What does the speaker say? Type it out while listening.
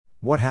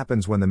What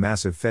happens when the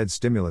massive Fed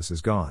stimulus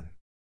is gone?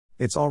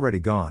 It's already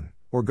gone,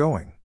 or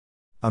going.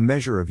 A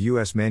measure of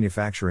U.S.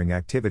 manufacturing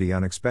activity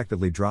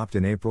unexpectedly dropped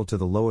in April to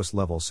the lowest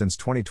level since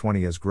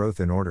 2020 as growth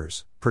in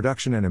orders,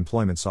 production and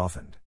employment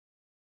softened.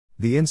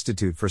 The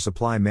Institute for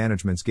Supply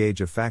Management's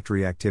gauge of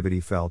factory activity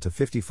fell to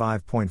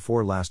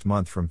 55.4 last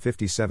month from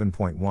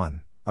 57.1,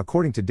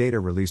 according to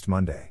data released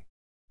Monday.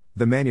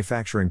 The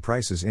Manufacturing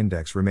Prices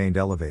Index remained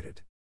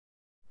elevated.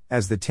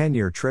 As the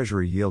 10-year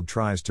Treasury yield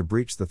tries to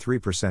breach the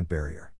 3% barrier.